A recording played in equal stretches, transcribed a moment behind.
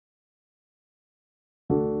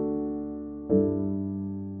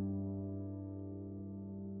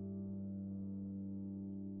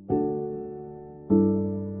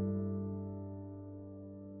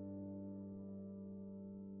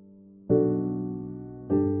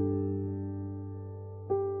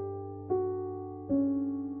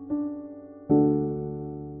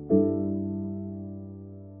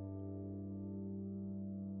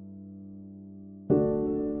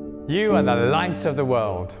You are the light of the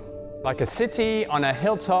world, like a city on a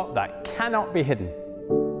hilltop that cannot be hidden.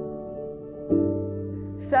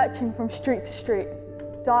 Searching from street to street,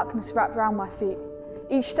 darkness wrapped round my feet.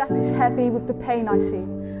 Each step is heavy with the pain I see,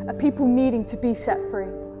 a people needing to be set free.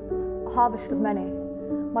 A harvest of many,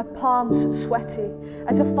 my palms sweaty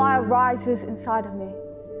as a fire rises inside of me.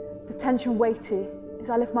 The tension weighty as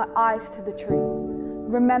I lift my eyes to the tree.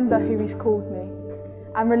 Remember who He's called me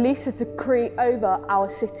and release a decree over our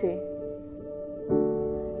city.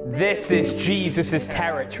 This is Jesus'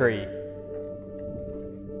 territory.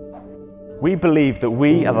 We believe that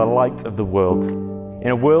we are the light of the world. In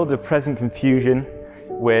a world of present confusion,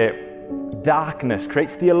 where darkness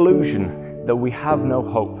creates the illusion that we have no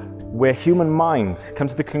hope, where human minds come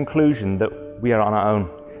to the conclusion that we are on our own.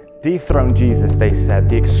 Dethrone Jesus, they said,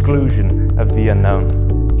 the exclusion of the unknown.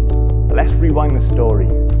 But let's rewind the story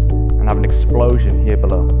and have an explosion here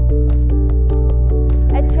below.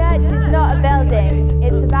 A church is not a building,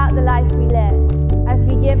 it's about the life we live. As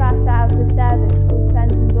we give ourselves as servants called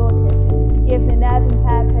sons and daughters, given an urban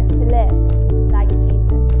purpose to live like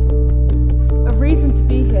Jesus. A reason to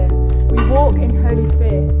be here, we walk in holy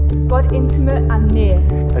fear, God intimate and near.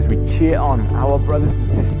 As we cheer on our brothers and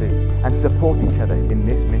sisters and support each other in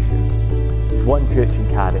this mission, as one church in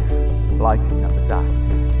Cardiff, lighting up the darkness.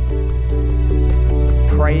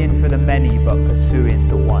 Praying for the many but pursuing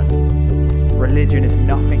the one. Religion is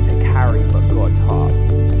nothing to carry but God's heart.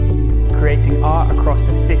 Creating art across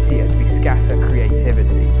the city as we scatter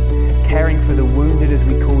creativity. Caring for the wounded as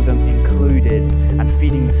we call them included, and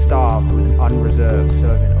feeding the starved with an unreserved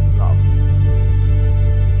serving of love.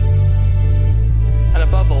 And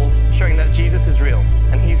above all, showing that Jesus is real,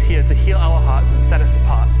 and He's here to heal our hearts and set us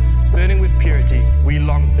apart. Burning with purity, we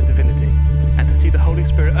long for divinity, and to see the Holy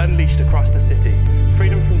Spirit unleashed across the city,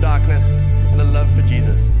 freedom from darkness, and a love for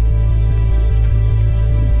Jesus.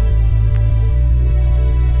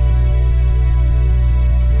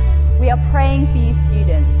 We are praying for you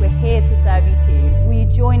students. We're here to serve you too. Will you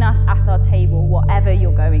join us at our table, whatever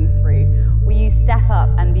you're going through? Will you step up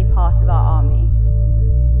and be part of our army?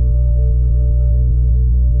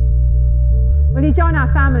 Will you join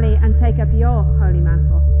our family and take up your holy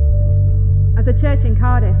mantle? As a church in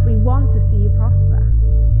Cardiff, we want to see you prosper.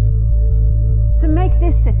 To make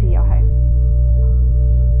this city your home.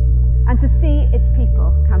 And to see its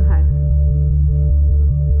people come home.